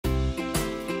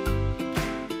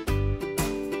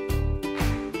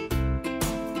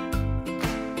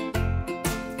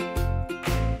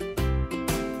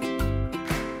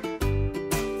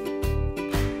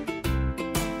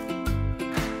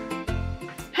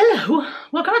Hello,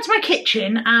 welcome back to my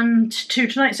kitchen and to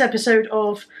tonight's episode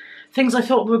of things I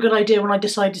thought were a good idea when I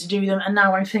decided to do them, and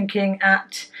now I'm thinking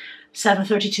at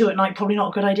 7:32 at night probably not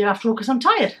a good idea after all because I'm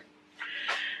tired.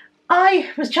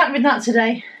 I was chatting with Nat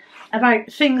today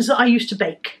about things that I used to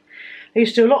bake. I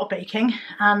used to do a lot of baking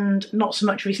and not so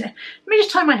much recently. Let me just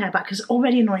tie my hair back because it's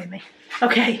already annoying me.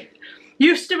 Okay,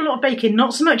 used to do a lot of baking,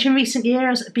 not so much in recent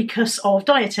years because of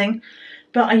dieting.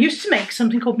 But I used to make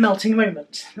something called melting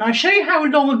moments. Now I'll show you how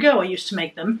long ago I used to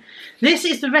make them. This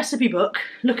is the recipe book.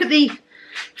 Look at the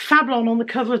fablon on the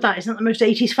cover of that. Isn't that the most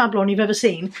 80s fablon you've ever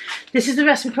seen? This is the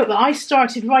recipe book that I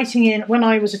started writing in when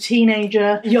I was a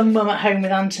teenager, a young mum at home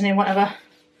with Anthony and whatever.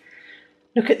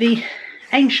 Look at the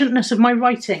ancientness of my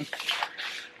writing.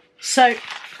 So,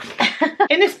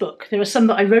 in this book, there are some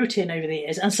that I wrote in over the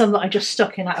years and some that I just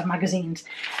stuck in out of magazines.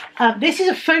 This is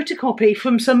a photocopy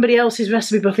from somebody else's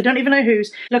recipe book. I don't even know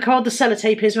whose. Look how odd the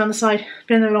sellotape is around the side.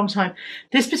 Been there a long time.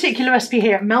 This particular recipe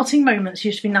here, Melting Moments,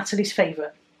 used to be Natalie's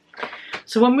favourite.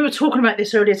 So when we were talking about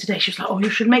this earlier today, she was like, oh, you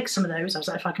should make some of those. I was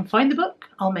like, if I can find the book,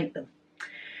 I'll make them.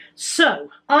 So,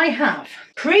 I have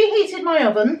preheated my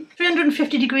oven,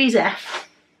 350 degrees F.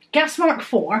 Gas mark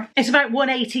 4, it's about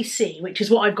 180 C, which is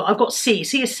what I've got. I've got C.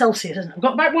 C is Celsius, isn't it? I've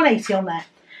got about 180 on there.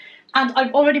 And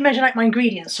I've already measured out my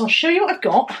ingredients, so I'll show you what I've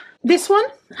got. This one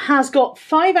has got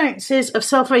 5 ounces of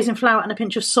self-raising flour and a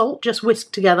pinch of salt, just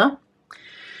whisked together.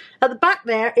 At the back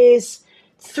there is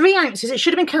 3 ounces. It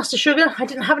should have been caster sugar. I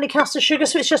didn't have any caster sugar,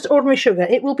 so it's just ordinary sugar.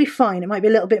 It will be fine. It might be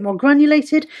a little bit more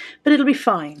granulated, but it'll be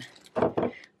fine.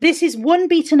 This is 1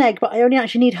 beaten egg, but I only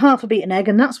actually need half a beaten egg,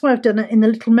 and that's why I've done it in the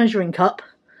little measuring cup,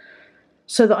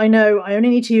 so that I know I only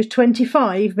need to use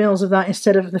 25 mils of that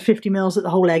instead of the 50 mils that the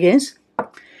whole egg is.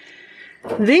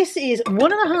 This is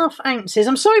 1.5 ounces.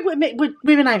 I'm sorry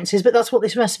we're in ounces, but that's what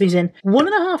this recipe's in.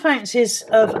 1.5 ounces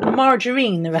of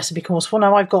margarine, the recipe calls for.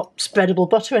 Now I've got spreadable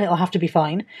butter and it'll have to be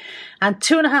fine. And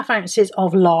 2.5 ounces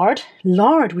of lard.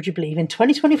 Lard, would you believe, in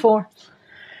 2024.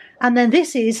 And then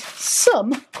this is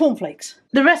some cornflakes.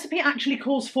 The recipe actually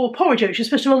calls for porridge oats. You're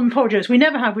supposed to roll them in porridge oats. We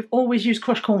never have. We've always used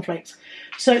crushed cornflakes.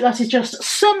 So that is just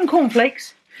some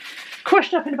cornflakes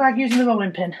crushed up in a bag using the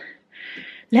rolling pin.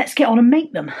 Let's get on and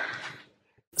make them.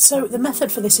 So the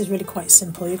method for this is really quite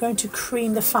simple. You're going to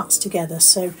cream the fats together.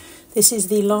 So this is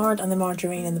the lard and the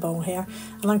margarine in the bowl here,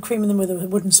 and I'm creaming them with a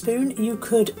wooden spoon. You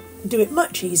could do it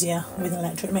much easier with an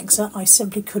electric mixer. I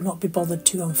simply could not be bothered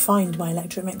to find my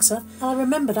electric mixer. And I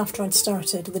remembered after I'd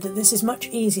started that this is much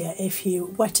easier if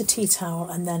you wet a tea towel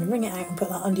and then wring it out and put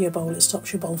that under your bowl. It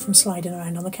stops your bowl from sliding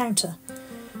around on the counter.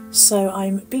 So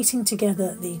I'm beating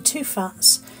together the 2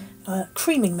 fats,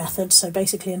 creaming method, so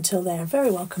basically until they're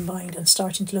very well combined and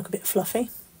starting to look a bit fluffy.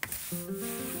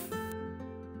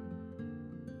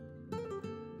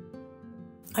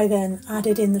 I then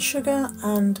added in the sugar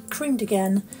and creamed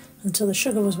again until the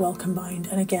sugar was well combined,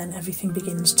 and again everything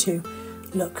begins to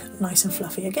look nice and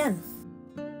fluffy again.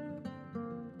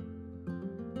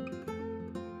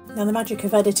 Now the magic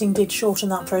of editing did shorten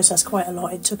that process quite a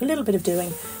lot. It took a little bit of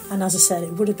doing, and as I said,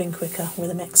 it would have been quicker with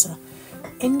a mixer.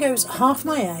 In goes half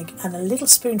my egg and a little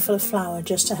spoonful of flour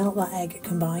just to help that egg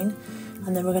combine,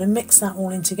 and then we're going to mix that all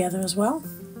in together as well.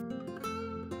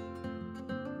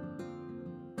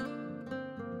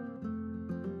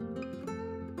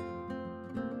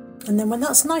 And then when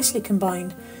that's nicely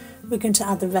combined, we're going to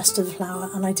add the rest of the flour,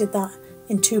 and I did that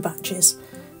in 2 batches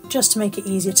just to make it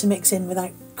easier to mix in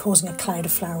without causing a cloud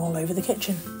of flour all over the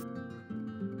kitchen.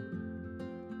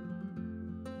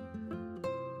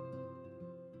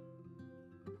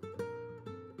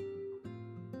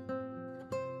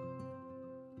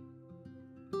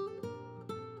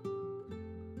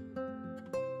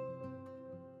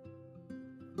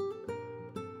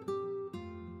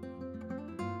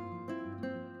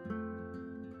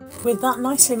 With that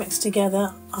nicely mixed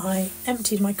together, I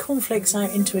emptied my cornflakes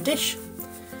out into a dish,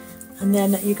 and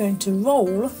then you're going to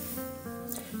roll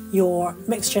your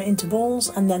mixture into balls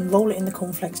and then roll it in the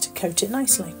cornflakes to coat it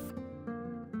nicely.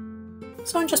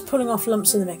 So I'm just pulling off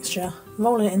lumps of the mixture,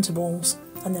 rolling it into balls,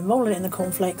 and then rolling it in the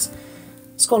cornflakes,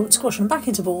 squash them back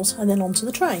into balls, and then onto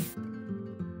the tray.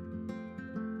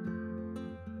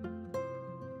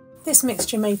 This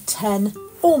mixture made 10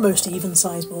 almost even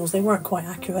sized balls. They weren't quite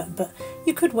accurate, but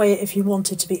you could weigh it if you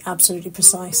wanted to be absolutely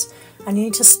precise. And you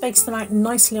need to space them out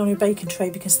nicely on your baking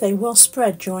tray because they will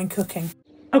spread during cooking.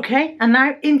 Okay, and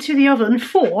now into the oven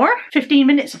for 15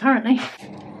 minutes apparently.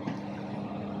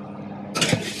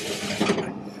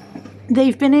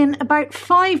 They've been in about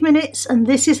 5 minutes and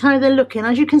this is how they're looking.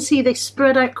 As you can see, they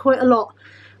spread out quite a lot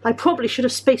I probably should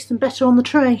have spaced them better on the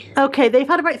tray. Okay, they've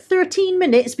had about 13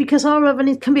 minutes because our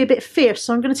oven can be a bit fierce,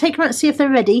 so I'm going to take them out and see if they're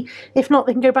ready. If not,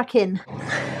 they can go back in.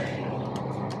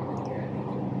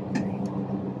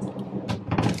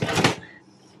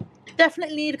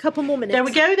 Definitely need a couple more minutes. There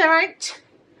we go, they're out.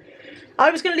 I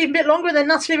was going to leave them a bit longer, and then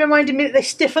Natalie reminded me that they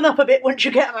stiffen up a bit once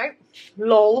you get them out.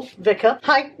 Lol, Vicar.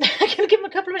 Hi. I'm going to give them a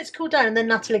couple of minutes to cool down, and then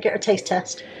Natalie get her taste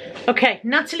test. Okay,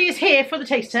 Natalie is here for the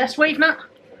taste test. Wave, Nat.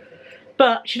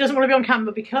 But she doesn't want to be on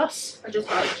camera because... I just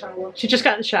got out of the shower. She just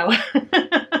got out of the shower.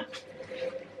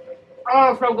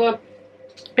 Oh, so good.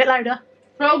 Bit louder.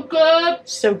 So good.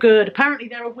 So good. Apparently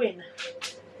they're a win.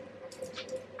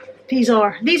 These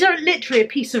are literally a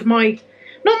piece of my...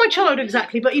 Not my childhood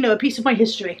exactly, but you know, a piece of my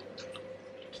history.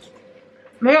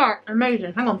 They are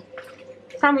amazing. Hang on.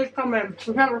 Family's coming.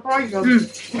 We can't refrigerate them.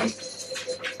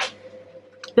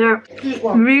 They're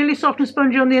really soft and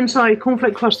spongy on the inside.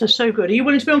 Cornflake crust, they're so good. Are you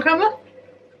willing to be on camera?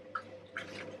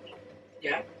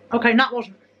 Yeah. Okay, Nat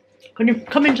wasn't. Can you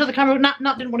come into the camera? Nat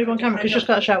didn't want to go on camera because she just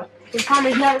got a shower. The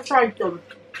family's never tried them.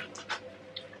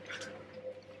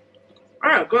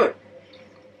 Oh, good.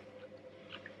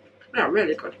 Yeah,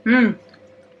 really good. Mmm.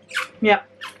 Yeah.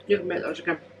 You can make those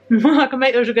again. I can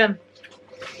make those again.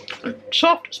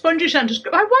 Soft, spongy centres.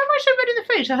 Why am I so red in the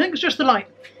face? I think it's just the light.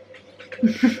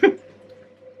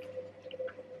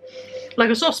 Like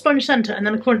a soft, spongy centre and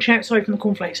then a crunchy outside from the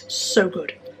cornflakes. So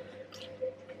good.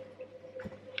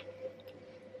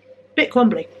 Bit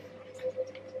crumbly.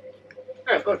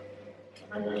 Yeah, good.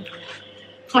 I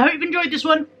hope you've enjoyed this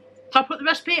one. I'll put the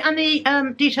recipe and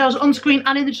the details on screen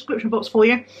and in the description box for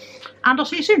you. And I'll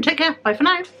see you soon. Take care. Bye for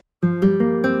now.